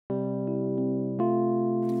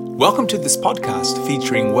Welcome to this podcast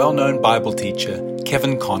featuring well-known Bible teacher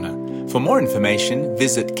Kevin Conner. For more information,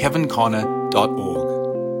 visit kevinconner.org.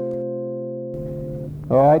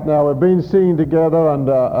 All right, now we've been singing together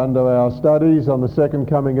under our studies on the second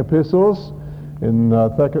coming epistles in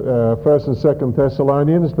 1st and 2nd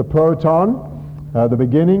Thessalonians, the proton, the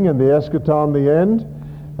beginning, and the eschaton, the end.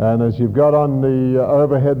 And as you've got on the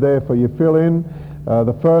overhead there for your fill-in,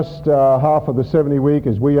 the first half of the 70 week,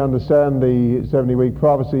 as we understand the 70 week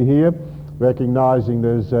prophecy here, recognizing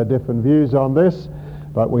there's different views on this,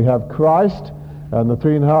 but we have Christ and the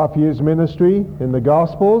 3.5 years ministry in the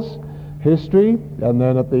Gospels, history, and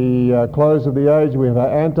then at the close of the age we have our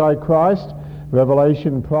Antichrist,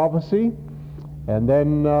 Revelation, prophecy, and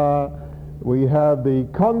then we have the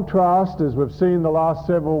contrast, as we've seen the last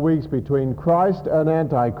several weeks, between Christ and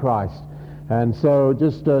Antichrist. And so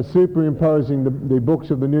just superimposing the books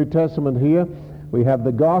of the New Testament here, we have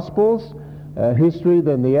the Gospels, history,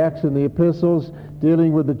 then the Acts and the Epistles,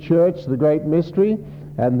 dealing with the church, the great mystery,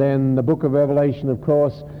 and then the book of Revelation, of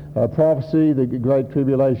course, prophecy, the great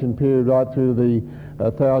tribulation period right through the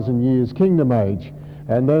 1,000 years kingdom age.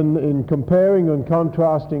 And then in comparing and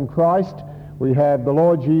contrasting Christ, we have the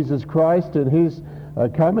Lord Jesus Christ and his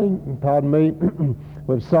coming,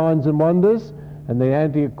 with signs and wonders, and the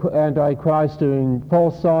Antichrist doing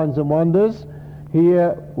false signs and wonders.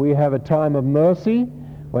 Here we have a time of mercy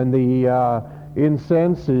when the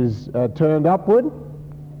incense is turned upward.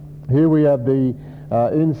 Here we have the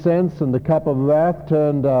incense and the cup of wrath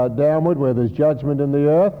turned downward, where there's judgment in the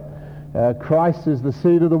earth. Christ is the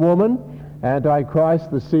seed of the woman,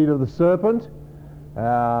 Antichrist the seed of the serpent.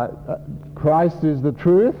 Christ is the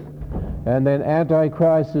truth, and then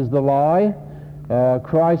Antichrist is the lie.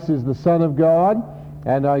 Christ is the Son of God,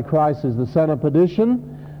 Antichrist is the son of perdition.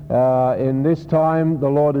 In this time the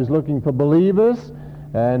Lord is looking for believers,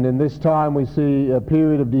 and in this time we see a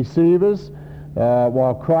period of deceivers.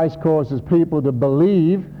 While Christ causes people to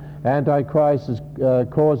believe, Antichrist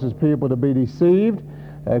causes people to be deceived.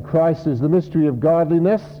 Christ is the mystery of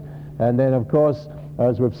godliness, and then of course,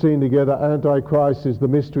 as we've seen together, Antichrist is the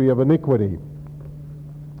mystery of iniquity.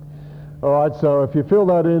 All right, so if you fill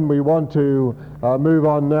that in, we want to move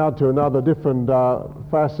on now to another different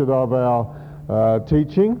facet of our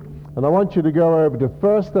teaching. And I want you to go over to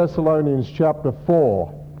 1 Thessalonians chapter 4.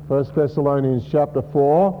 1 Thessalonians chapter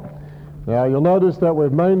 4. Now you'll notice that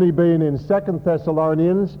we've mainly been in 2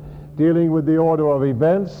 Thessalonians dealing with the order of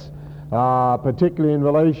events, particularly in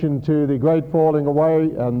relation to the great falling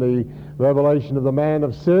away and the revelation of the man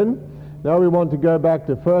of sin. Now we want to go back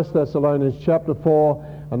to 1 Thessalonians chapter 4,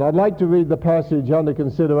 and I'd like to read the passage under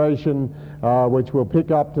consideration, which we'll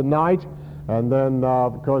pick up tonight, and then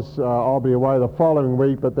of course I'll be away the following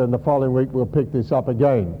week, but then the following week we'll pick this up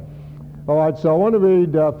again. All right, so I want to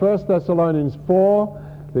read 1 Thessalonians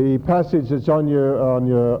 4, the passage that's on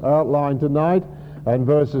your outline tonight, and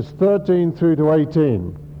verses 13 through to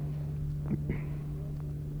 18.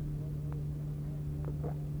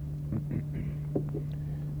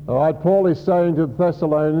 All right, Paul is saying to the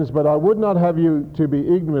Thessalonians, "But I would not have you to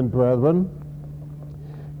be ignorant, brethren,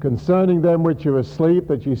 concerning them which are asleep,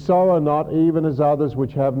 that ye sorrow not, even as others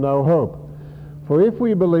which have no hope. For if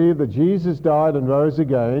we believe that Jesus died and rose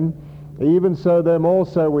again, even so them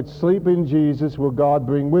also which sleep in Jesus will God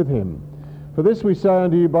bring with him. For this we say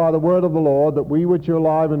unto you by the word of the Lord, that we which are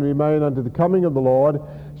alive and remain unto the coming of the Lord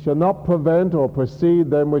shall not prevent or precede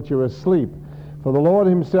them which are asleep. For the Lord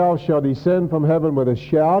himself shall descend from heaven with a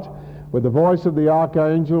shout, with the voice of the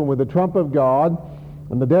archangel, and with the trump of God,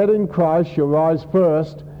 and the dead in Christ shall rise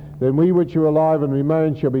first. Then we which are alive and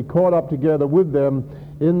remain shall be caught up together with them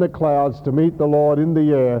in the clouds to meet the Lord in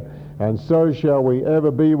the air, and so shall we ever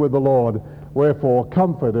be with the Lord. Wherefore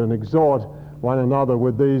comfort and exhort one another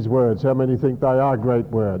with these words." How many think they are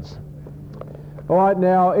great words? All right,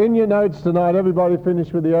 now in your notes tonight, everybody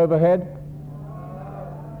finished with the overhead?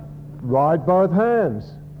 Right, both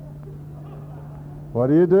hands. What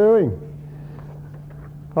are you doing?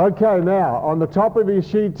 Okay, now on the top of your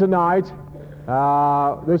sheet tonight,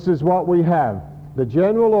 this is what we have. The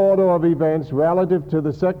general order of events relative to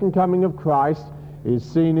the second coming of Christ is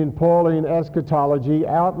seen in Pauline eschatology,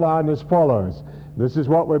 outlined as follows. This is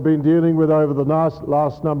what we've been dealing with over the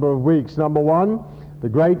last number of weeks. Number one, the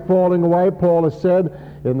great falling away. Paul has said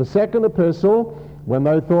in the second epistle, when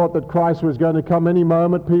they thought that Christ was going to come any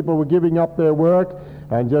moment, people were giving up their work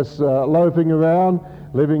and just loafing around,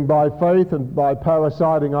 living by faith and by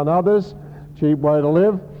parasiting on others. Cheap way to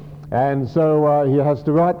live. And so he has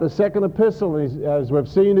to write the second epistle, as we've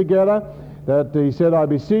seen together, that he said, "I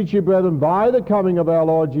beseech you, brethren, by the coming of our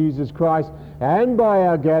Lord Jesus Christ, and by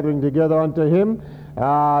our gathering together unto him,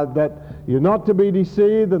 that you're not to be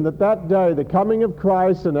deceived, and that day, the coming of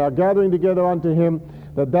Christ and our gathering together unto him,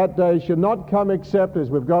 that day should not come except, as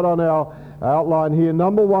we've got on our outline here,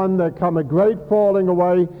 number one, there come a great falling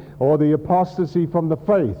away, or the apostasy from the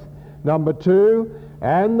faith. Number two,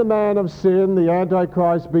 and the man of sin, the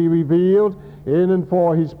Antichrist, be revealed in and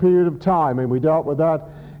for his period of time. And we dealt with that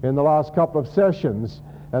in the last couple of sessions.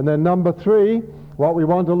 And then number three, what we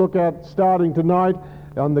want to look at starting tonight,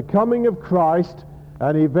 on the coming of Christ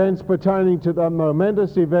and events pertaining to the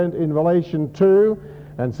momentous event in relation to.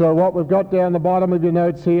 And so what we've got down the bottom of your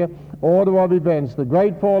notes here, order of events: the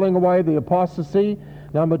great falling away, the apostasy.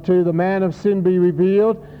 Number two, the man of sin be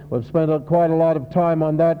revealed. We've spent quite a lot of time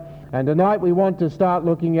on that. And tonight we want to start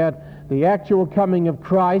looking at the actual coming of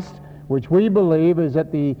Christ, which we believe is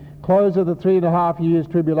at the close of the 3.5 years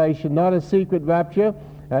tribulation, not a secret rapture,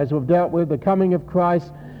 as we've dealt with the coming of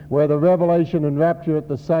Christ, where the revelation and rapture at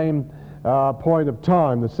the same point of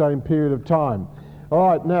time, the same period of time. All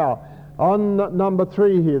right, now, on number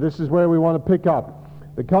three here, this is where we want to pick up.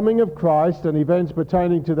 The coming of Christ and events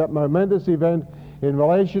pertaining to that momentous event in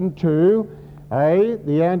relation to, A,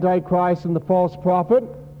 the Antichrist and the false prophet.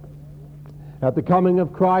 At the coming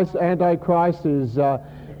of Christ, Antichrist is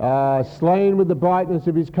slain with the brightness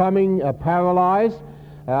of his coming, paralyzed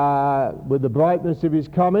with the brightness of his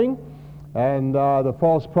coming. And the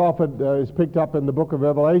false prophet is picked up in the book of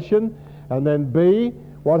Revelation. And then B,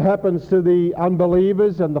 what happens to the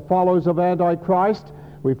unbelievers and the followers of Antichrist.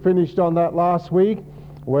 We finished on that last week,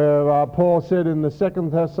 where Paul said in the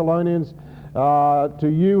 2 Thessalonians, to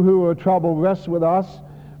you who are troubled, rest with us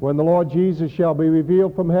when the Lord Jesus shall be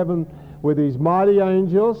revealed from heaven with his mighty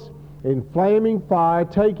angels in flaming fire,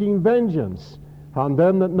 taking vengeance on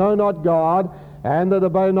them that know not God, and that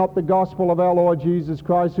obey not the gospel of our Lord Jesus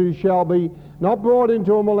Christ, who shall be not brought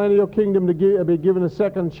into a millennial kingdom to be given a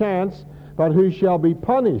second chance, but who shall be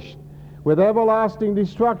punished with everlasting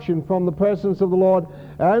destruction from the presence of the Lord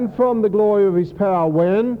and from the glory of his power,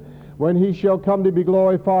 when he shall come to be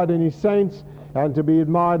glorified in his saints and to be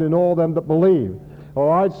admired in all them that believe. All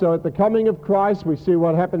right, so at the coming of Christ, we see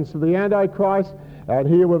what happens to the Antichrist, and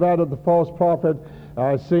here we've added the false prophet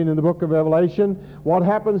seen in the book of Revelation. What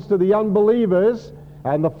happens to the unbelievers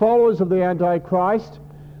and the followers of the Antichrist?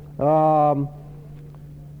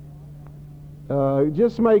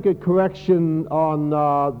 Just make a correction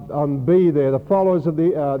on B there, the followers of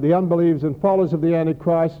the unbelievers and followers of the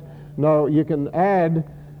Antichrist. No, you can add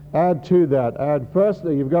to that. Add first,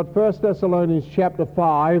 you've got 1 Thessalonians chapter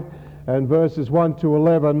 5 and verses 1 to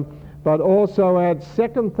 11, but also add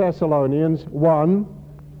 2 Thessalonians 1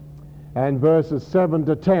 and verses 7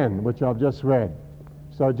 to 10, which I've just read.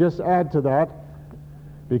 So just add to that,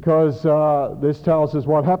 because this tells us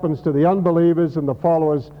what happens to the unbelievers and the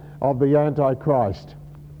followers of the Antichrist.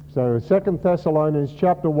 So 2 Thessalonians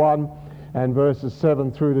chapter 1 and verses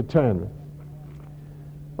 7 through to 10.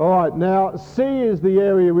 All right, now C is the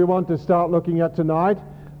area we want to start looking at tonight.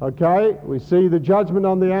 Okay, we see the judgment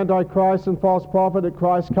on the Antichrist and false prophet at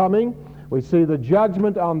Christ's coming. We see the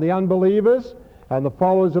judgment on the unbelievers and the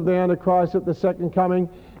followers of the Antichrist at the second coming.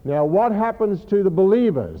 Now, what happens to the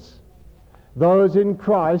believers, those in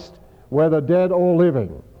Christ, whether dead or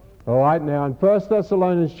living? All right, now in 1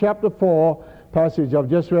 Thessalonians chapter 4, passage I've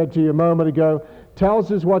just read to you a moment ago,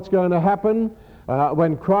 tells us what's going to happen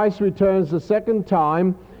when Christ returns the second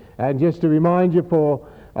time. And just to remind you,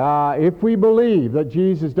 if we believe that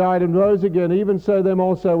Jesus died and rose again, even so them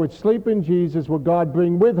also which sleep in Jesus will God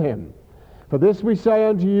bring with him. For this we say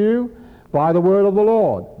unto you by the word of the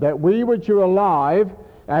Lord, that we which are alive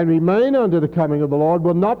and remain unto the coming of the Lord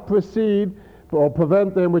will not precede or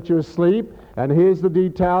prevent them which are asleep. And here's the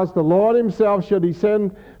details. The Lord himself shall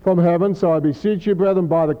descend from heaven. So I beseech you, brethren,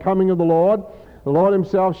 by the coming of the Lord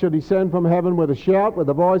himself shall descend from heaven with a shout, with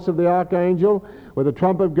the voice of the archangel, with the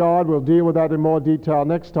trump of God. We'll deal with that in more detail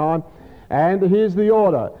next time. And here's the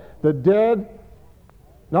order. The dead,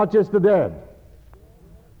 not just the dead,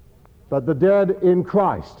 but the dead in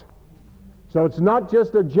Christ. So it's not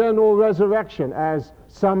just a general resurrection as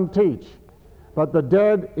some teach, but the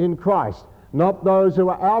dead in Christ, not those who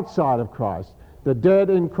are outside of Christ. The dead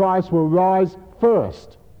in Christ will rise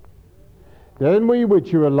first. Then we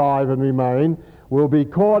which are alive and remain will be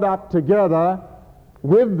caught up together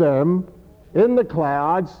with them in the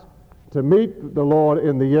clouds to meet the Lord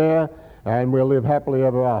in the air, and we'll live happily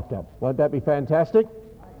ever after. Won't that be fantastic?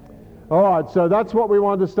 All right, so that's what we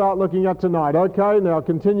want to start looking at tonight. Okay, now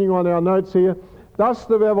continuing on our notes here. Thus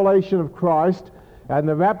the revelation of Christ and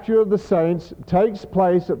the rapture of the saints takes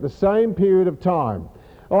place at the same period of time.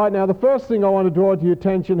 All right, now the first thing I want to draw to your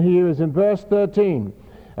attention here is in verse 13.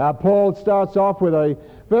 Paul starts off with a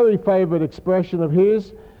very favorite expression of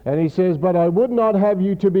his, and he says, "But I would not have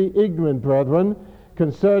you to be ignorant, brethren,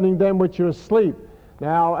 concerning them which are asleep."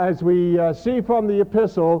 Now, as we see from the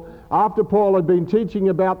epistle, after Paul had been teaching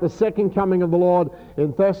about the second coming of the Lord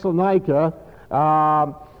in Thessalonica,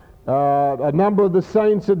 a number of the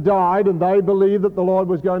saints had died, and they believed that the Lord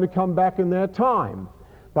was going to come back in their time.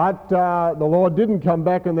 But the Lord didn't come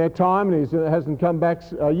back in their time, and he hasn't come back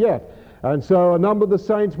yet. And so a number of the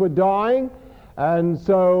saints were dying, and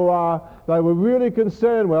so they were really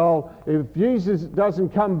concerned, well, if Jesus doesn't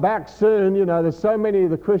come back soon, you know, there's so many of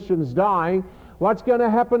the Christians dying, what's going to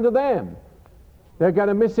happen to them? They're going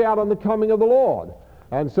to miss out on the coming of the Lord.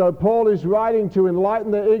 And so Paul is writing to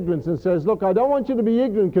enlighten their ignorance and says, look, I don't want you to be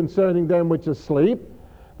ignorant concerning them which are asleep,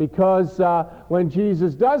 because when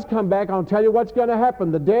Jesus does come back, I'll tell you what's going to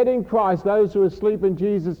happen. The dead in Christ, those who are asleep in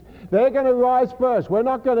Jesus, they're going to rise first. We're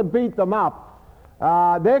not going to beat them up.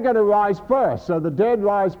 They're going to rise first. So the dead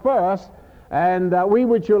rise first, and we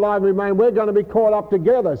which are alive remain, we're going to be caught up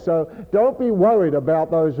together. So don't be worried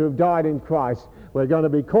about those who have died in Christ. We're going to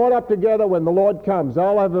be caught up together when the Lord comes.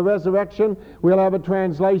 They'll have a resurrection. We'll have a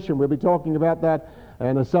translation. We'll be talking about that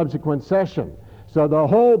in a subsequent session. So the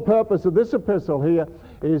whole purpose of this epistle here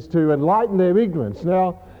is to enlighten their ignorance.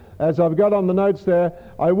 Now, as I've got on the notes there,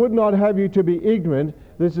 I would not have you to be ignorant.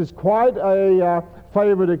 This is quite a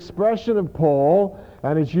favorite expression of Paul,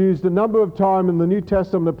 and it's used a number of times in the New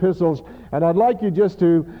Testament epistles. And I'd like you just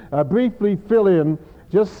to briefly fill in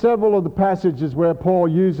just several of the passages where Paul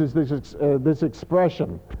uses this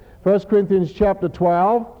expression. 1 Corinthians chapter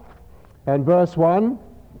 12 and verse 1.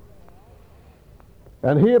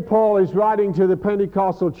 And here Paul is writing to the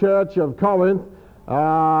Pentecostal church of Corinth.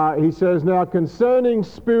 He says, now concerning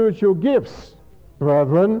spiritual gifts,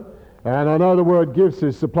 brethren, and I know the word gifts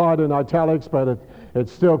is supplied in italics, but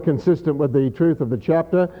it's still consistent with the truth of the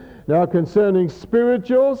chapter. Now concerning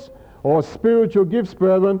spirituals, or spiritual gifts,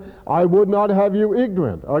 brethren, I would not have you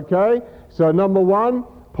ignorant. Okay? So number one,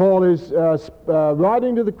 Paul is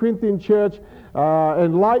writing to the Corinthian church,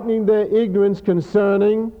 enlightening their ignorance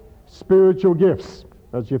concerning spiritual gifts.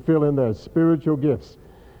 As you fill in there, spiritual gifts.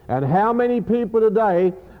 And how many people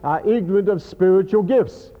today are ignorant of spiritual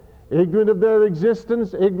gifts? Ignorant of their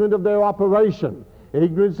existence, ignorant of their operation,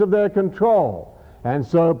 ignorant of their control. And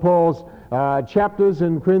so Paul's chapters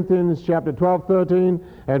in Corinthians chapter 12, 13,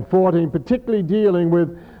 and 14, particularly dealing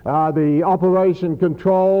with the operation,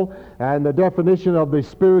 control, and the definition of the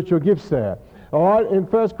spiritual gifts there. All right, in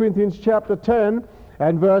 1 Corinthians chapter 10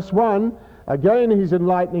 and verse 1, again he's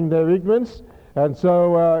enlightening their ignorance. And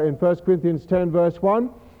so in 1 Corinthians 10 verse 1,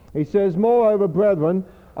 he says, moreover, brethren,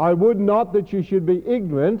 I would not that you should be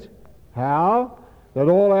ignorant. How? That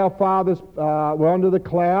all our fathers were under the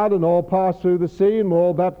cloud, and all passed through the sea, and were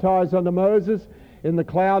all baptized under Moses in the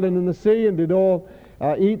cloud and in the sea, and did all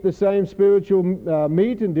eat the same spiritual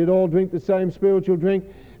meat, and did all drink the same spiritual drink.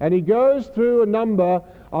 And he goes through a number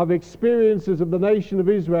of experiences of the nation of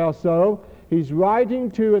Israel. So he's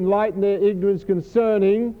writing to enlighten their ignorance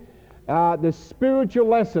concerning the spiritual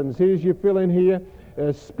lessons. Here's your fill in here.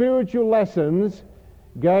 Spiritual lessons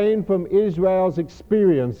gained from Israel's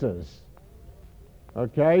experiences.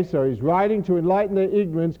 Okay, so he's writing to enlighten their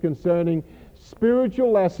ignorance concerning spiritual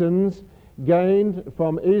lessons gained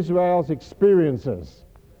from Israel's experiences.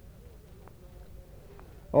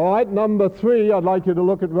 All right, number 3, I'd like you to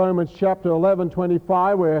look at Romans chapter 11,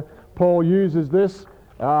 25, where Paul uses this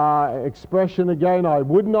expression again, I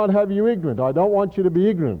would not have you ignorant. I don't want you to be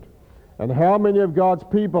ignorant. And how many of God's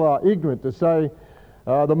people are ignorant? To say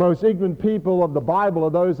the most ignorant people of the Bible are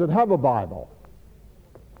those that have a Bible.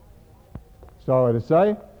 Sorry to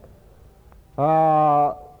say.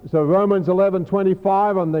 So Romans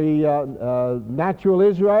 11:25 on the natural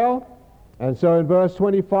Israel. And so in verse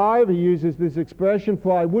 25 he uses this expression,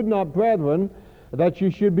 for I would not, brethren, that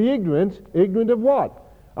you should be ignorant. Ignorant of what?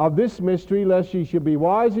 Of this mystery, lest ye should be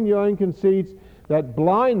wise in your own conceits, that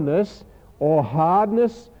blindness or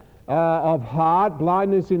hardness of heart,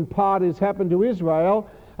 blindness in part, has happened to Israel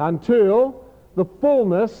until the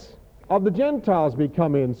fullness of the Gentiles be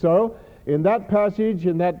come in. So in that passage,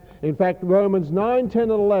 in fact, Romans 9, 10,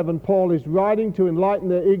 and 11, Paul is writing to enlighten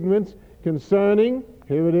their ignorance concerning,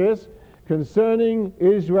 here it is, concerning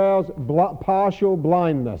Israel's partial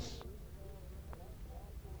blindness.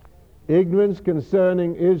 Ignorance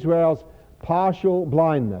concerning Israel's partial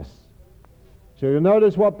blindness. So you'll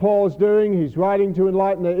notice what Paul is doing. He's writing to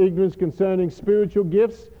enlighten their ignorance concerning spiritual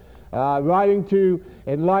gifts, writing to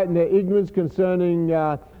enlighten their ignorance concerning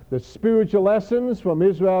the spiritual lessons from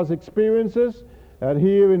Israel's experiences. And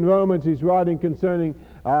here in Romans he's writing concerning,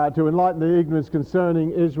 to enlighten the ignorance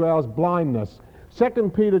concerning Israel's blindness.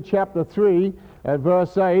 2 Peter chapter 3 and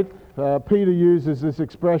verse 8, Peter uses this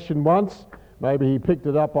expression once. Maybe he picked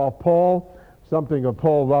it up off Paul. Something of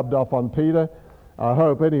Paul rubbed off on Peter, I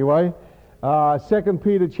hope anyway. 2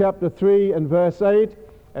 Peter chapter 3 and verse 8,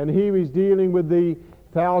 and here he's dealing with the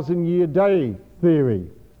 1,000-year day theory.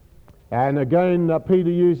 And again, Peter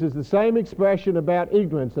uses the same expression about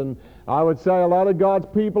ignorance, and I would say a lot of God's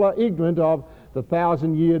people are ignorant of the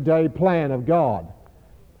 1,000-year day plan of God.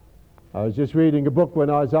 I was just reading a book when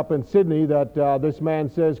I was up in Sydney that this man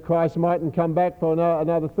says Christ mightn't come back for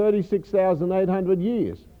another 36,800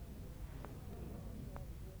 years.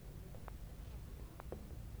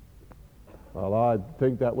 Well, I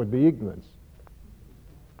think that would be ignorance.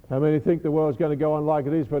 How many think the world's going to go on like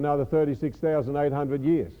it is for another 36,800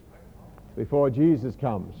 years before Jesus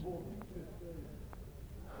comes?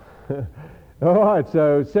 All right,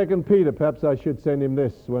 so 2 Peter, perhaps I should send him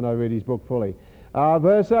this when I read his book fully.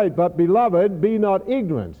 Verse 8, but beloved, be not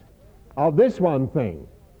ignorant of this one thing,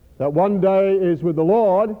 that one day is with the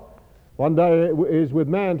Lord, one day is with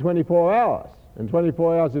man 24 hours, and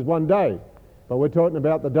 24 hours is one day. But we're talking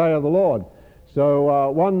about the day of the Lord.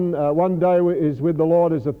 So one day is with the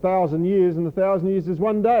Lord is 1,000 years, and 1,000 years is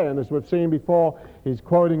one day. And as we've seen before, he's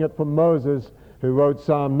quoting it from Moses, who wrote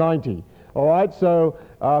Psalm 90. All right, so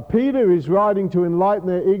Peter is writing to enlighten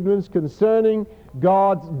their ignorance concerning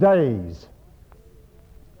God's days.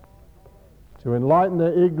 To enlighten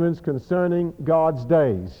their ignorance concerning God's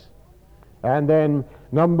days. And then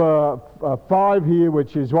number 5 here,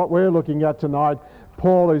 which is what we're looking at tonight,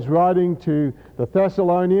 Paul is writing to the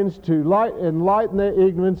Thessalonians to enlighten their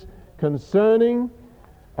ignorance concerning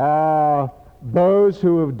those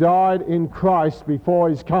who have died in Christ before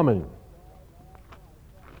his coming.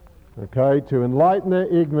 Okay, to enlighten their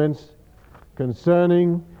ignorance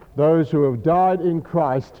concerning those who have died in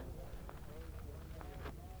Christ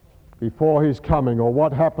before his coming, or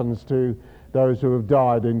what happens to those who have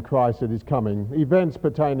died in Christ at his coming. Events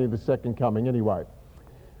pertaining to the second coming anyway.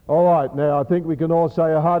 All right, now I think we can all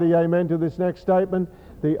say a hearty amen to this next statement.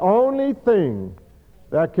 The only thing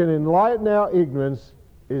that can enlighten our ignorance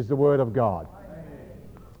is the Word of God.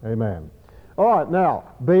 Amen. All right,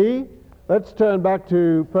 now, B, let's turn back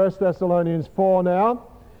to 1 Thessalonians 4 now.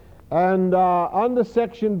 And under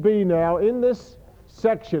section B now, in this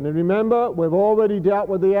section, and remember, we've already dealt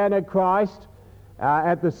with the Antichrist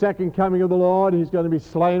at the second coming of the Lord. He's going to be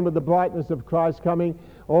slain with the brightness of Christ's coming.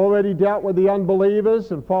 Already dealt with the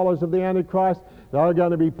unbelievers and followers of the Antichrist. They're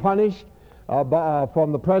going to be punished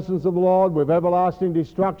from the presence of the Lord with everlasting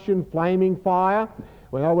destruction, flaming fire.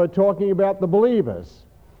 Well, now we're talking about the believers.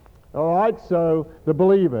 All right, so the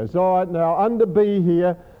believers. All right, now under B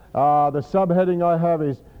here, the subheading I have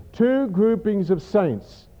is two groupings of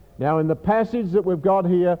saints. Now in the passage that we've got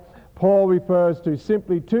here, Paul refers to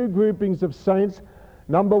simply two groupings of saints.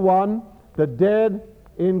 Number one, the dead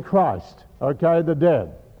in Christ. Okay, the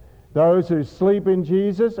dead. Those who sleep in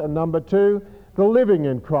Jesus. And number two, the living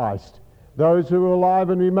in Christ. Those who are alive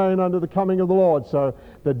and remain unto the coming of the Lord. So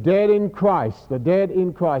the dead in Christ, the dead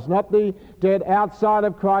in Christ. Not the dead outside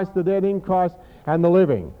of Christ, the dead in Christ and the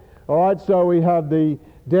living. All right, so we have the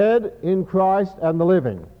dead in Christ and the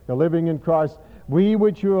living in Christ. We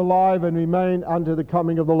which are alive and remain unto the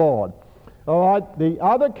coming of the Lord. All right, the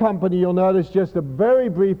other company, you'll notice just a very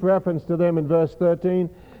brief reference to them in verse 13.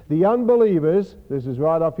 The unbelievers, this is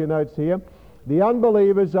right off your notes here, the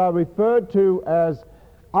unbelievers are referred to as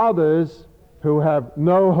others who have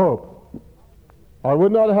no hope. I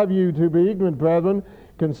would not have you to be ignorant, brethren,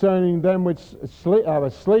 concerning them which are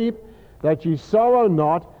asleep, that ye sorrow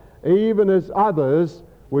not, even as others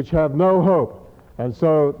which have no hope. And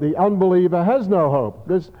so the unbeliever has no hope.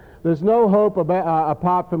 There's no hope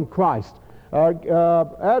apart from Christ.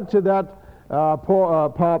 Add to that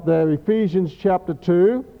part there, Ephesians chapter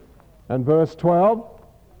 2 and verse 12.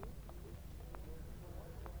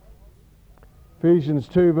 Ephesians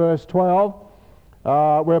 2 verse 12,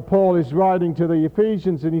 where Paul is writing to the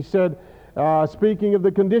Ephesians, and he said, speaking of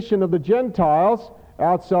the condition of the Gentiles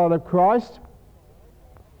outside of Christ,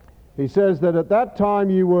 he says that at that time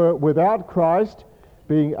you were without Christ,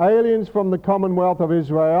 being aliens from the commonwealth of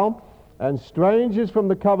Israel, and strangers from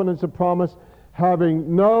the covenants of promise,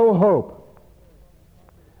 having no hope,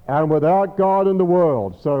 and without God in the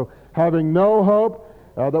world. So having no hope,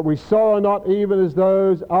 that we sorrow not even as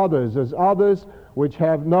those others, as others which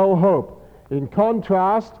have no hope. In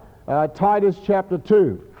contrast, Titus chapter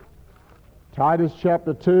 2. Titus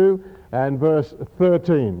chapter 2 and verse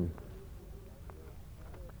 13.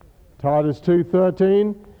 Titus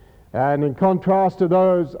 2:13. And in contrast to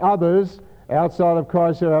those others outside of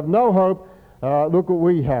Christ who have no hope, look what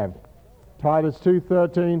we have. Titus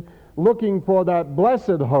 2:13, looking for that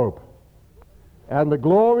blessed hope and the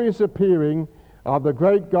glorious appearing of the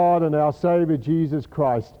great God and our Savior Jesus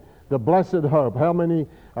Christ, the blessed hope. How many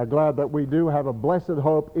are glad that we do have a blessed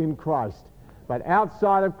hope in Christ? But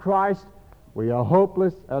outside of Christ, we are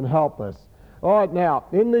hopeless and helpless. All right, now,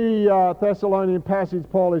 in the Thessalonian passage,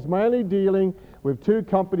 Paul is mainly dealing with two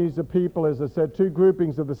companies of people, as I said, two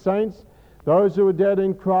groupings of the saints, those who are dead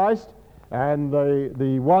in Christ and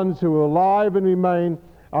the ones who are alive and remain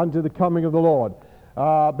unto the coming of the Lord.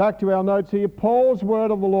 Back to our notes here. Paul's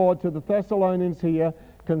word of the Lord to the Thessalonians here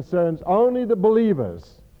concerns only the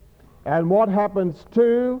believers and what happens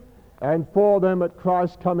to and for them at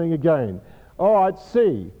Christ's coming again. All right,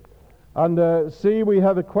 C. Under C, we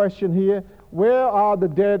have a question here. Where are the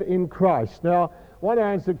dead in Christ? Now, I want to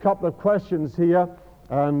answer a couple of questions here,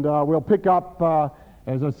 and we'll pick up,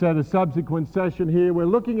 as I said, a subsequent session here. We're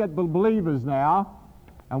looking at the believers now,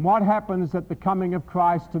 and what happens at the coming of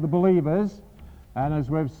Christ to the believers. And as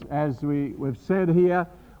we've said here,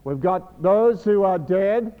 we've got those who are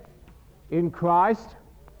dead in Christ,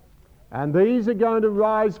 and these are going to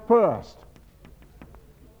rise first.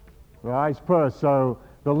 Rise first. So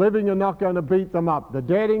the living are not going to beat them up. The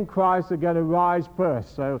dead in Christ are going to rise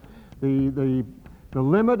first. So the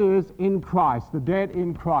limit is in Christ, the dead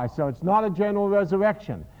in Christ. So it's not a general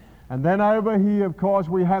resurrection. And then over here, of course,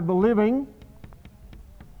 we have the living.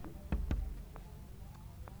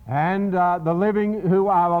 And the living who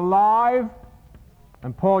are alive,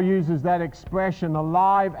 and Paul uses that expression,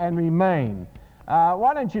 alive and remain.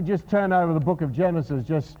 Why don't you just turn over the book of Genesis,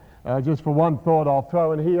 just for one thought I'll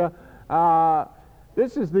throw in here.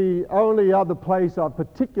 This is the only other place I've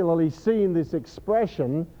particularly seen this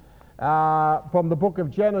expression from the book of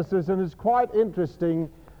Genesis, and it's quite interesting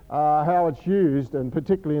how it's used, and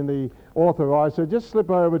particularly in the Authorized. So just slip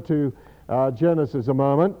over to Genesis a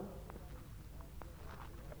moment.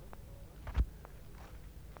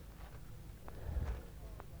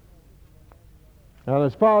 And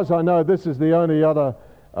as far as I know, this is the only other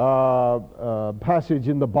passage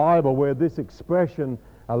in the Bible where this expression,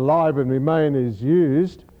 alive and remain, is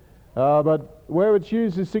used. But where it's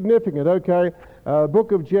used is significant. Okay,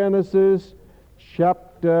 book of Genesis,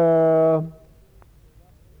 chapter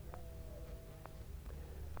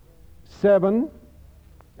 7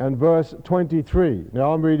 and verse 23.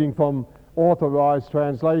 Now I'm reading from Authorized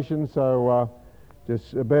Translation, so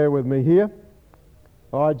just bear with me here.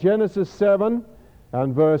 All right, Genesis 7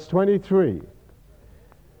 and verse 23.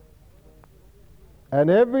 And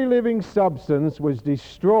every living substance was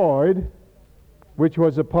destroyed, which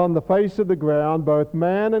was upon the face of the ground, both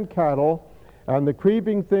man and cattle, and the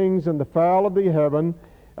creeping things and the fowl of the heaven,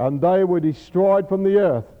 and they were destroyed from the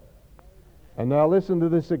earth. And now listen to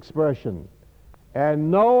this expression. And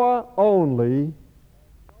Noah only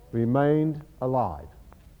remained alive,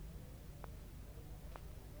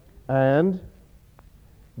 and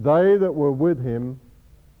they that were with him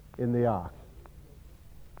in the ark.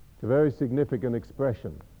 It's a very significant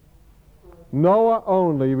expression. Noah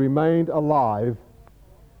only remained alive,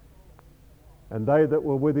 and they that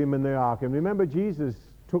were with him in the ark. And remember, Jesus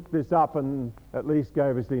took this up and at least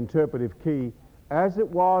gave us the interpretive key. As it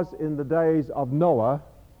was in the days of Noah,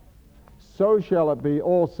 so shall it be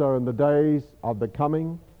also in the days of the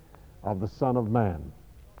coming of the Son of Man.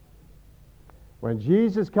 When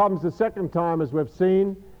Jesus comes the second time, as we've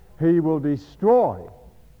seen, he will destroy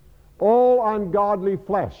all ungodly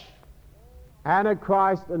flesh,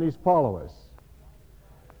 Antichrist and his followers,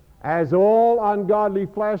 as all ungodly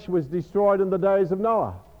flesh was destroyed in the days of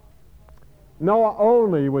Noah. Noah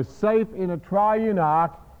only was safe in a triune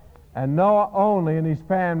ark, and Noah only and his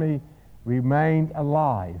family remained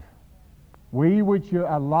alive. We which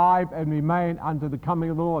are alive and remain unto the coming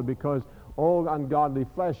of the Lord, because all ungodly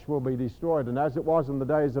flesh will be destroyed. And as it was in the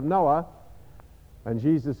days of Noah, and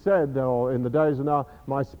Jesus said, or in the days of Noah,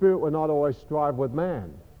 my spirit will not always strive with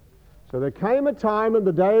man. So there came a time in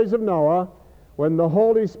the days of Noah when the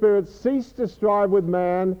Holy Spirit ceased to strive with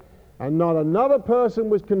man, and not another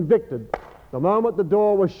person was convicted the moment the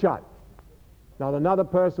door was shut. Not another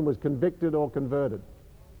person was convicted or converted.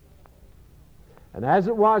 And as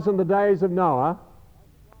it was in the days of Noah,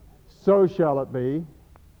 so shall it be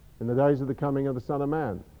in the days of the coming of the Son of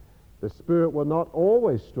Man. The Spirit will not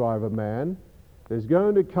always strive with man. There's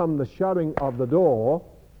going to come the shutting of the door,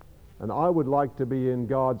 and I would like to be in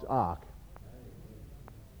God's ark.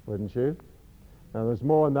 Wouldn't you? Now there's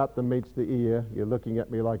more in that than meets the ear. You're looking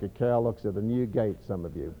at me like a cow looks at a new gate, some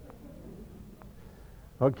of you.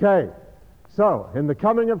 Okay, so in the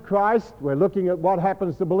coming of Christ, we're looking at what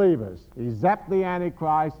happens to believers. He zapped the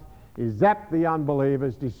Antichrist, he zapped the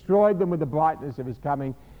unbelievers, destroyed them with the brightness of his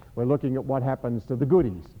coming. We're looking at what happens to the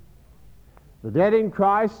goodies. The dead in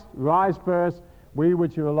Christ rise first, we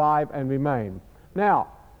which are alive and remain. Now,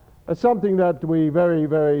 it's something that we very,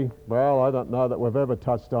 very, well, I don't know that we've ever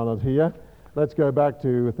touched on it here. Let's go back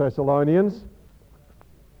to Thessalonians.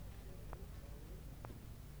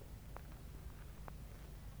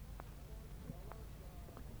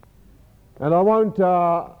 And I won't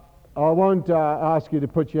ask you to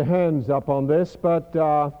put your hands up on this, but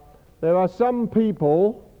there are some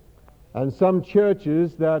people and some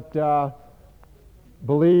churches that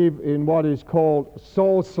believe in what is called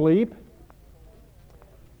soul sleep.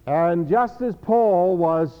 And just as Paul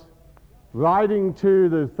was writing to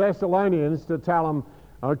the Thessalonians to tell them,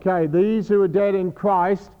 okay, these who are dead in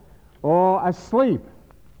Christ are asleep.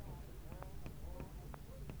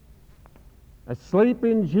 Asleep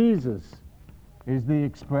in Jesus is the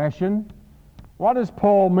expression. What does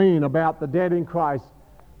Paul mean about the dead in Christ?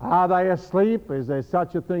 Are they asleep? Is there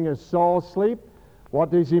such a thing as soul sleep? What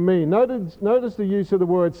does he mean? Notice the use of the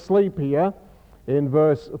word sleep here in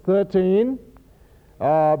verse 13.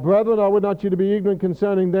 Brethren, I would not you to be ignorant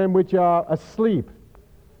concerning them which are asleep.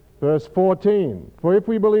 Verse 14. For if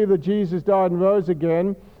we believe that Jesus died and rose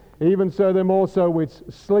again, even so them also which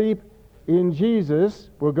sleep in Jesus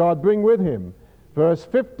will God bring with him. Verse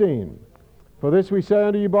 15. For this we say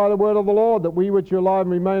unto you by the word of the Lord, that we which are alive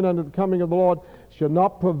and remain unto the coming of the Lord shall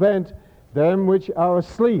not prevent them which are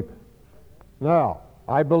asleep. Now,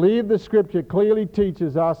 I believe the Scripture clearly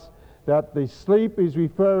teaches us that the sleep is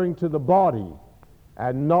referring to the body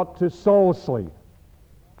and not to soul sleep.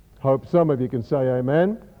 Hope some of you can say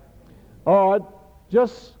amen. All right,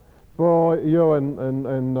 just for your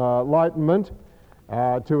enlightenment,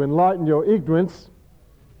 to enlighten your ignorance,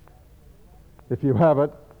 if you have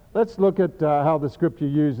it, let's look at how the Scripture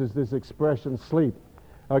uses this expression, sleep.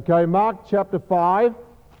 Okay, Mark chapter 5.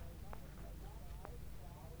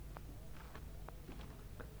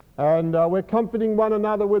 And we're comforting one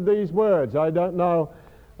another with these words. I don't know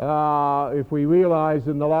if we realize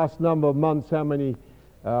in the last number of months how many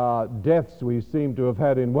deaths we seem to have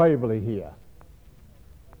had in Waverley here.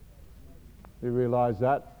 You realize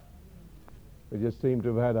that? We just seem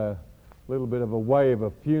to have had a little bit of a wave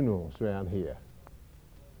of funerals around here.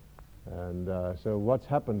 And so what's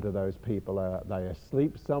happened to those people? Are they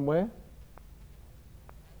asleep somewhere?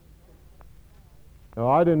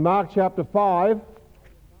 All right, in Mark chapter 5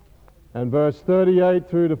 and verse 38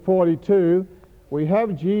 through to 42, we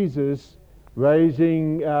have Jesus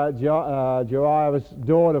raising Jairus'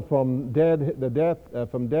 daughter from death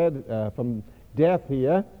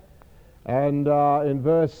here. And in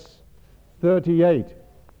verse 38,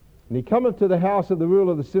 and he cometh to the house of the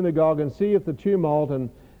ruler of the synagogue, and seeth the tumult, and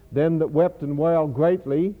them that wept and wailed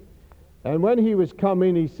greatly. And when he was come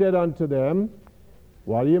in, he said unto them,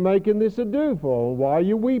 What are you making this ado for? Why are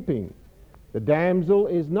you weeping? The damsel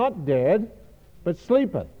is not dead, but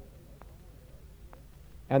sleepeth.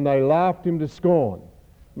 And they laughed him to scorn.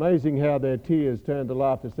 Amazing how their tears turned to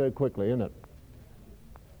laughter so quickly, isn't it?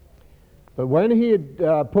 But when he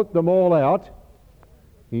had put them all out,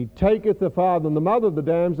 he taketh the father and the mother of the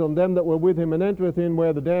damsel and them that were with him, and entereth in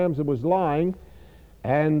where the damsel was lying.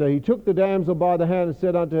 And he took the damsel by the hand and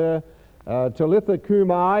said unto her, Talitha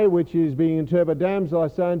cumi, which is being interpreted, Damsel, I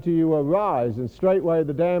say unto you, arise. And straightway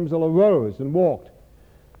the damsel arose and walked,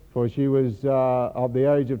 for she was of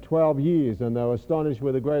the age of 12 years, and they were astonished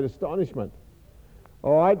with a great astonishment.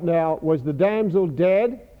 All right, now, was the damsel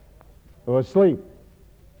dead or asleep?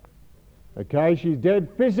 Okay, she's dead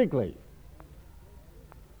physically.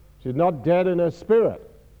 She's not dead in her spirit.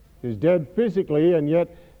 She's dead physically, and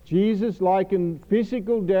yet Jesus likened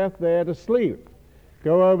physical death there to sleep.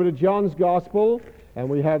 Go over to John's Gospel, and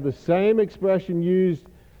we have the same expression used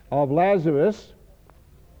of Lazarus.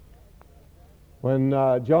 When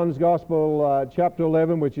John's Gospel, chapter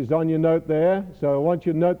 11, which is on your note there. So I want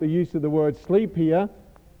you to note the use of the word sleep here.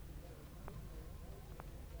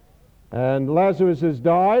 And Lazarus has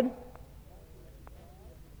died.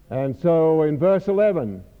 And so in verse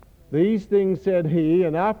 11, these things said he,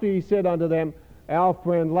 and after he said unto them, Our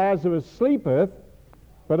friend Lazarus sleepeth,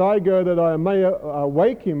 but I go that I may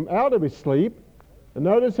awake him out of his sleep. And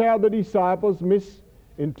notice how the disciples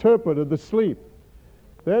misinterpreted the sleep.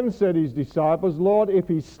 Then said his disciples, Lord, if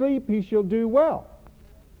he sleep, he shall do well.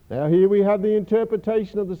 Now here we have the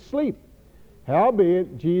interpretation of the sleep.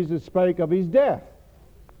 Howbeit Jesus spake of his death.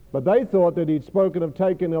 But they thought that he'd spoken of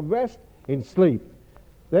taking a rest in sleep.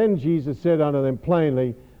 Then Jesus said unto them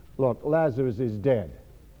plainly, Look, Lazarus is dead.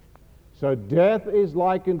 So death is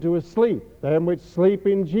likened to a sleep, them which sleep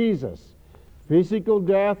in Jesus. Physical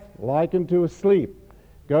death likened to a sleep.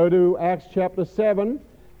 Go to Acts chapter 7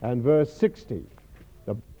 and verse 60.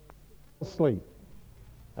 The sleep,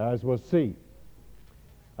 as we'll see.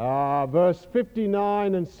 verse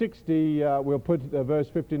 59 and 60, we'll put verse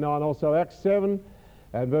 59 also, Acts 7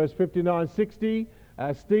 and verse 59, 60,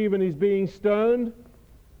 as Stephen is being stoned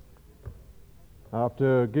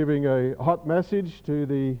after giving a hot message to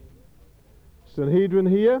the Sanhedrin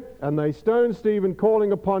here, and they stone Stephen,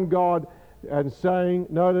 calling upon God and saying,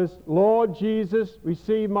 notice, Lord Jesus,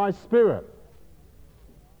 receive my spirit.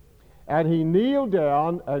 And he kneeled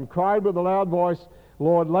down and cried with a loud voice,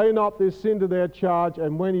 Lord, lay not this sin to their charge.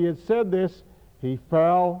 And when he had said this, he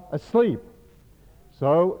fell asleep.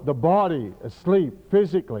 So the body asleep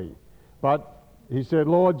physically. But he said,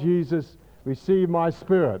 Lord Jesus, receive my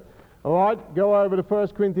spirit. All right, go over to 1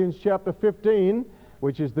 Corinthians chapter 15,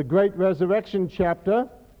 which is the great resurrection chapter.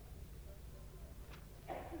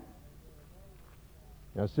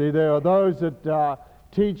 Now see, there are those that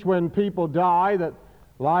teach when people die that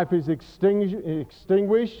life is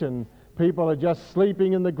extinguished and people are just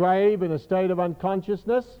sleeping in the grave in a state of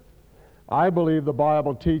unconsciousness. I believe the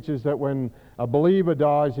Bible teaches that when a believer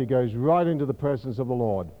dies, he goes right into the presence of the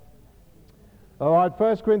Lord. All right,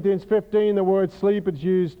 1 Corinthians 15, the word sleep is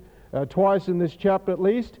used twice in this chapter at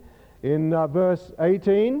least. In verse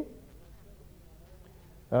 18,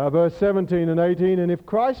 verse 17 and 18, and if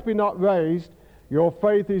Christ be not raised, your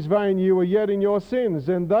faith is vain, you are yet in your sins,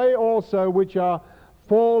 and they also which are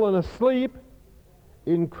fallen asleep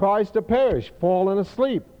in Christ are perished, fallen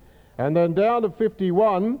asleep. And then down to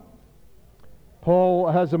 51,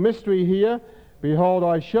 Paul has a mystery here. Behold,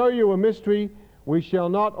 I show you a mystery, we shall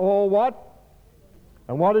not all what?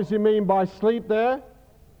 And what does he mean by sleep there?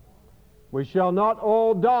 We shall not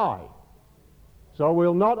all die. So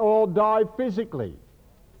we'll not all die physically.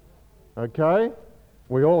 Okay?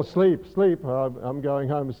 We all sleep. I'm going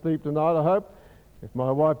home to sleep tonight, I hope, if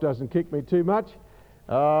my wife doesn't kick me too much.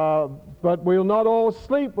 But we'll not all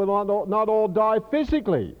sleep. We'll not all die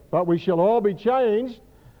physically. But we shall all be changed.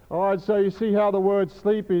 All right, so you see how the word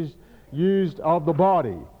sleep is used of the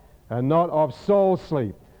body and not of soul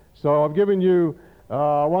sleep. So I've given you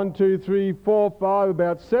 1, 2, 3, 4, 5,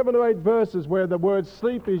 about 7 or 8 verses where the word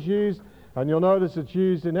sleep is used, and you'll notice it's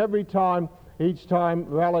used in every time, each time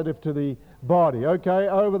relative to the body. Okay,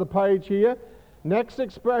 over the page here. Next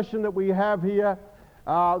expression that we have here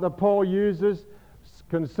that Paul uses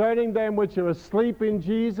concerning them which are asleep in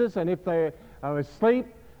Jesus, and if they are asleep,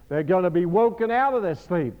 they're going to be woken out of their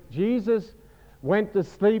sleep. Jesus went to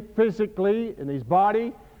sleep physically in his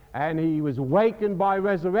body, and he was awakened by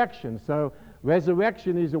resurrection. So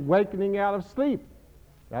resurrection is awakening out of sleep.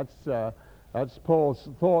 That's Paul's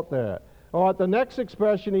thought there. All right, the next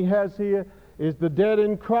expression he has here is the dead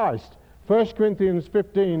in Christ. 1 Corinthians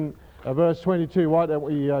 15, verse 22. Why don't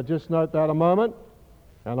we just note that a moment?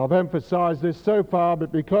 And I've emphasized this so far,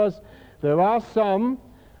 but because there are some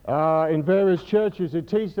in various churches who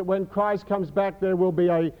teach that when Christ comes back there will be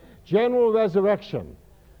a general resurrection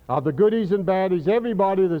of the goodies and baddies,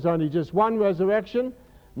 everybody. There's only just one resurrection,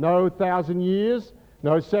 no 1,000 years,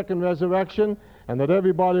 no second resurrection, and that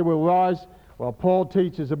everybody will rise. Well, Paul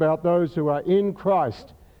teaches about those who are in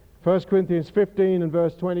Christ. 1 Corinthians 15 and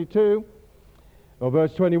verse 22, or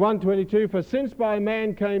verse 21, 22, for since by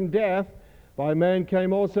man came death, by man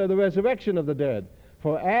came also the resurrection of the dead.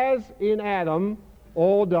 For as in Adam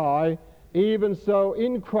all die, even so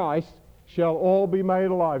in Christ shall all be made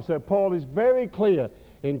alive. So Paul is very clear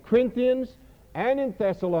in Corinthians and in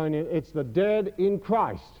Thessalonians, it's the dead in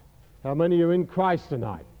Christ. How many are in Christ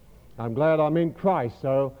tonight? I'm glad I'm in Christ.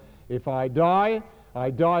 So if I die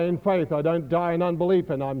in faith. I don't die in unbelief,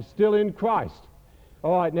 and I'm still in Christ.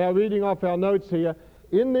 All right, now reading off our notes here.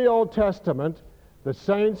 In the Old Testament, the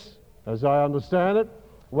saints, as I understand it,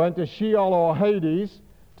 went to Sheol or Hades,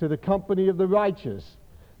 to the company of the righteous.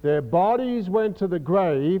 Their bodies went to the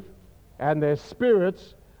grave, and their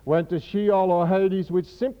spirits went to Sheol or Hades, which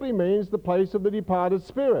simply means the place of the departed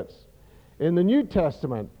spirits. In the New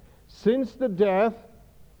Testament, since the death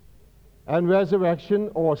and resurrection,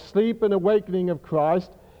 or sleep and awakening of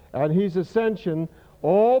Christ and his ascension,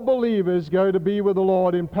 all believers go to be with the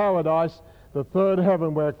Lord in paradise, the third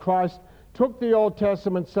heaven, where Christ took the Old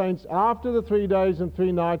Testament saints after the 3 days and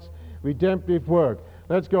 3 nights redemptive work.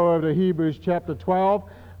 Let's go over to Hebrews chapter 12,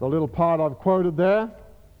 the little part I've quoted there.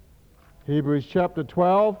 Hebrews chapter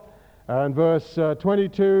 12 and verse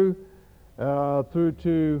 22 through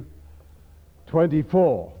to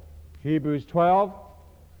 24. Hebrews 12.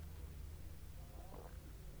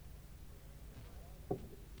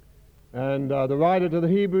 And the writer to the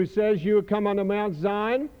Hebrews says, you have come unto Mount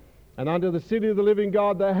Zion, and unto the city of the living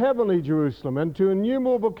God, the heavenly Jerusalem, and to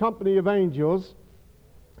innumerable company of angels,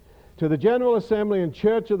 to the general assembly and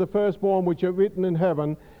church of the firstborn which are written in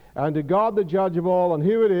heaven, and to God the judge of all. And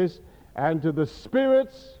here it is, and to the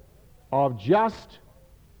spirits of just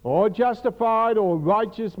or justified or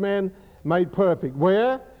righteous men made perfect.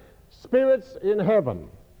 Where? Spirits in heaven.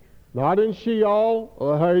 Not in Sheol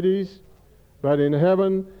or Hades, but in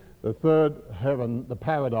heaven, the third heaven, the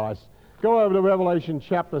paradise. Go over to Revelation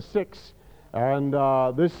chapter 6, and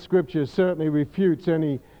this scripture certainly refutes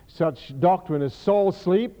any such doctrine as soul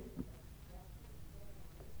sleep.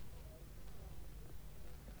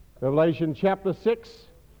 Revelation chapter 6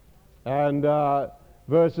 and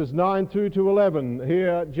verses 9 through to 11.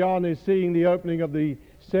 Here John is seeing the opening of the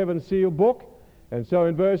seven seal book. And so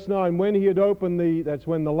in verse 9, when he had opened that's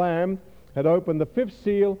when the Lamb had opened the fifth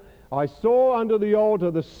seal, I saw under the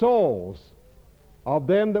altar the souls of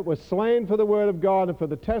them that were slain for the word of God and for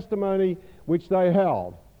the testimony which they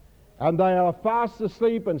held. And they are fast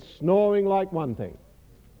asleep and snoring like one thing.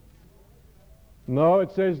 No,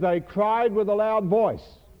 it says they cried with a loud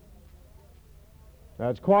voice. Now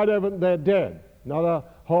it's quite evident they're dead. Not a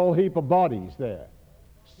whole heap of bodies there.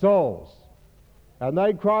 Souls. And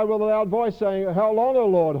they cried with a loud voice, saying, How long, O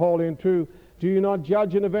Lord, holy and true, do you not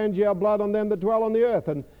judge and avenge our blood on them that dwell on the earth?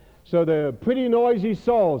 And so they're pretty noisy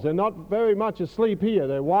souls. They're not very much asleep here.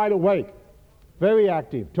 They're wide awake, very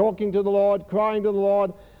active, talking to the Lord, crying to the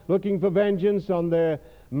Lord, looking for vengeance on their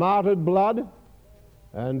martyred blood.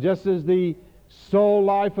 And just as the soul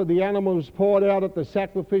life of the animal was poured out at the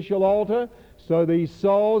sacrificial altar, so these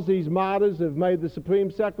souls, these martyrs, have made the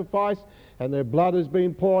supreme sacrifice, and their blood has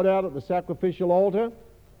been poured out at the sacrificial altar.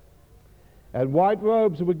 And white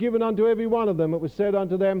robes were given unto every one of them. It was said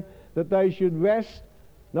unto them that they should rest,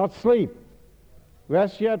 not sleep.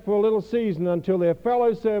 Rest yet for a little season, until their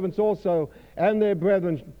fellow servants also and their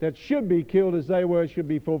brethren that should be killed as they were should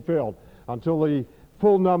be fulfilled, until the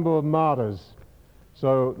full number of martyrs.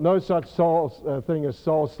 So no such thing as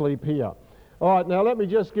soul sleep here. All right, now let me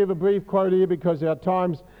just give a brief quote here because our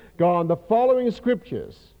time's gone. The following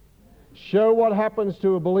scriptures show what happens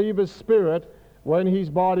to a believer's spirit when his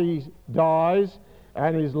body dies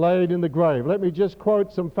and is laid in the grave. Let me just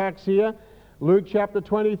quote some facts here. Luke chapter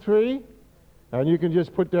 23, and you can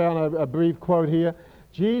just put down a brief quote here.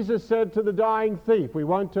 Jesus said to the dying thief, we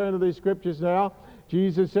won't turn to these scriptures now.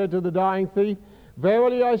 Jesus said to the dying thief,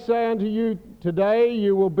 Verily I say unto you, today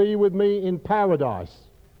you will be with me in paradise.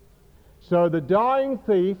 So the dying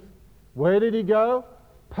thief, where did he go?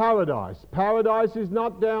 Paradise. Paradise is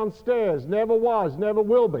not downstairs, never was, never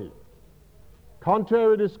will be.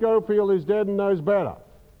 Contrary to Scofield, who's dead and knows better.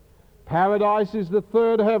 Paradise is the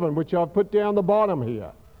third heaven, which I've put down the bottom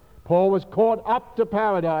here. Paul was caught up to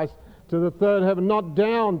paradise, to the third heaven, not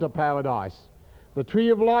down to paradise. The tree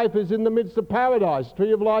of life is in the midst of paradise. The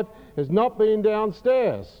tree of life has not been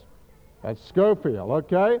downstairs. That's Scofield,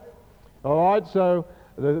 okay? All right, so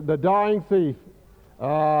the dying thief,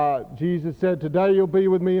 Jesus said, today you'll be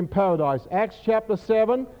with me in paradise. Acts chapter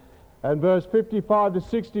 7 and verse 55 to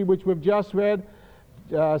 60, which we've just read,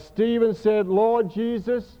 Stephen said, Lord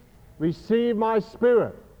Jesus, receive my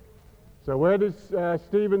spirit. So where does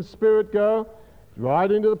Stephen's spirit go?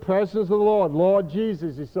 Right into the presence of the Lord. Lord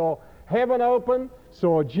Jesus, he saw heaven open,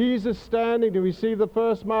 saw Jesus standing to receive the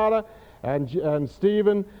first martyr, and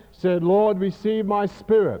Stephen said, Lord, receive my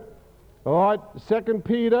spirit. All right, 2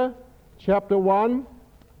 Peter chapter 1,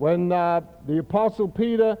 when the Apostle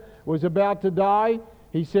Peter was about to die,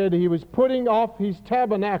 he said he was putting off his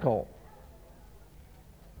tabernacle.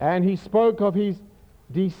 And he spoke of his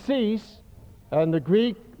decease, and the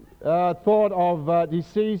Greek thought of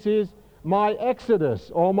decease is my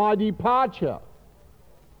exodus or my departure.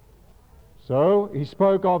 So he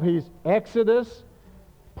spoke of his exodus,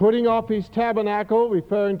 putting off his tabernacle,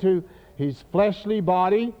 referring to his fleshly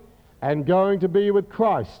body, and going to be with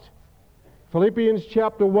Christ. Philippians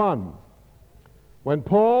chapter 1. When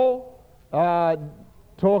Paul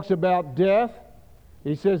talks about death,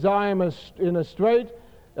 he says, I am in a strait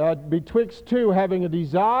betwixt two, having a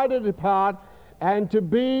desire to depart and to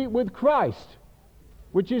be with Christ,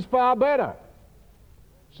 which is far better.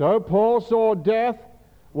 So Paul saw death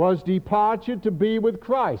was departure to be with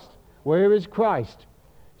Christ. Where is Christ?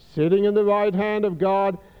 Sitting in the right hand of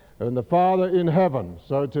God and the Father in heaven.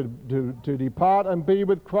 So to depart and be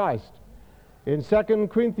with Christ. In 2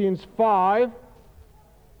 Corinthians 5,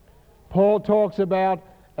 Paul talks about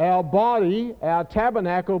our body, our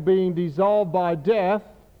tabernacle, being dissolved by death,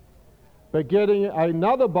 but getting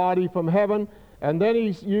another body from heaven. And then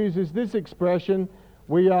he uses this expression,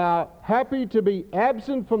 we are happy to be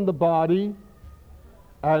absent from the body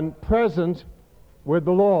and present with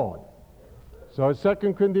the Lord. So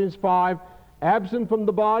 2 Corinthians 5, absent from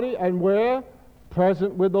the body, and where?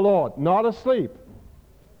 Present with the Lord, not asleep.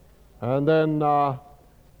 And then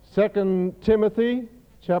 2 Timothy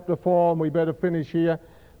chapter 4, and we better finish here.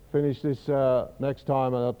 Finish this next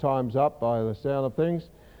time, and our time's up by the sound of things.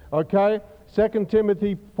 Okay, 2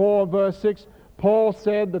 Timothy 4, verse 6, Paul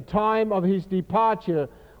said the time of his departure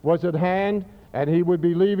was at hand, and he would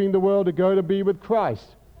be leaving the world to go to be with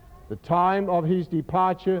Christ. The time of his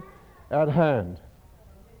departure at hand.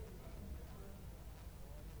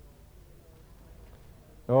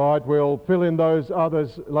 All right, we'll fill in those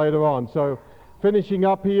others later on. So, finishing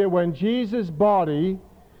up here, when Jesus' body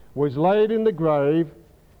was laid in the grave,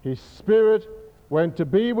 his spirit went to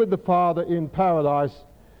be with the Father in paradise,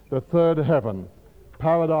 the third heaven.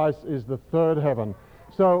 Paradise is the third heaven.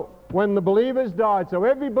 So, when the believers died, so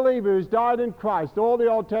every believer who's died in Christ, all the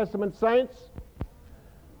Old Testament saints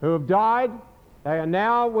who have died, they are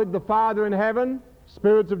now with the Father in heaven,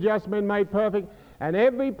 spirits of just men made perfect, and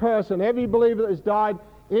every person, every believer that has died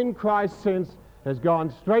in Christ since has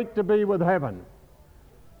gone straight to be with heaven.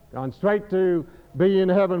 Gone straight to be in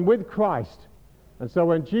heaven with Christ. And so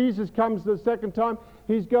when Jesus comes the second time,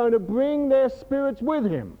 he's going to bring their spirits with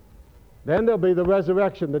him. Then there'll be the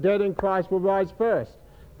resurrection. The dead in Christ will rise first.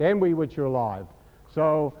 Then we which are alive.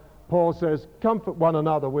 So Paul says, comfort one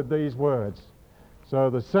another with these words. So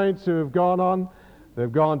the saints who have gone on,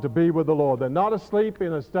 they've gone to be with the Lord. They're not asleep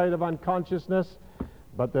in a state of unconsciousness,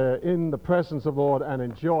 but they're in the presence of the Lord and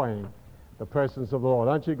enjoying the presence of the Lord.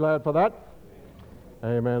 Aren't you glad for that?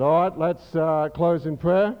 Amen. All right, let's close in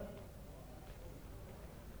prayer.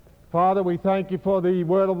 Father, we thank you for the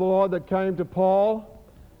word of the Lord that came to Paul,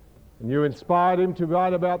 and you inspired him to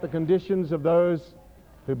write about the conditions of those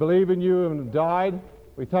who believe in you and have died.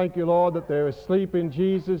 We thank you, Lord, that they're asleep in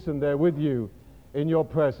Jesus and they're with you in your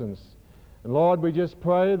presence. And Lord, we just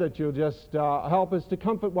pray that you'll just help us to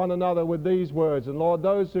comfort one another with these words. And Lord,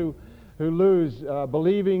 those who lose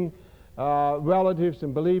believing relatives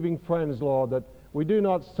and believing friends, Lord, that we do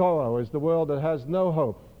not sorrow as the world that has no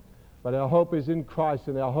hope, but our hope is in Christ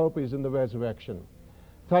and our hope is in the resurrection.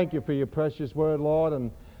 Thank you for your precious word, Lord,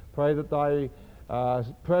 and pray that thy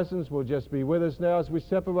presence will just be with us now as we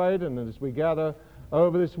separate and as we gather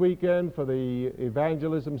over this weekend for the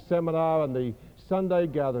evangelism seminar and the Sunday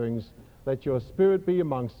gatherings. Let your Spirit be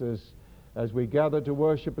amongst us as we gather to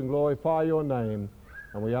worship and glorify your name.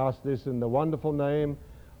 And we ask this in the wonderful name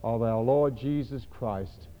of our Lord Jesus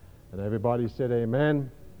Christ. And everybody said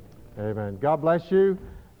amen. Amen. God bless you.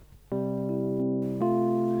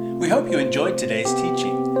 We hope you enjoyed today's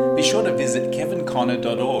teaching. Be sure to visit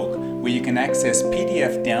kevinconnor.org, where you can access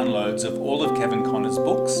PDF downloads of all of Kevin Connor's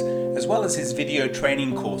books, as well as his video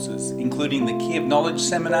training courses, including the Key of Knowledge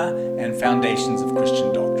Seminar and Foundations of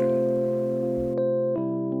Christian Doctrine.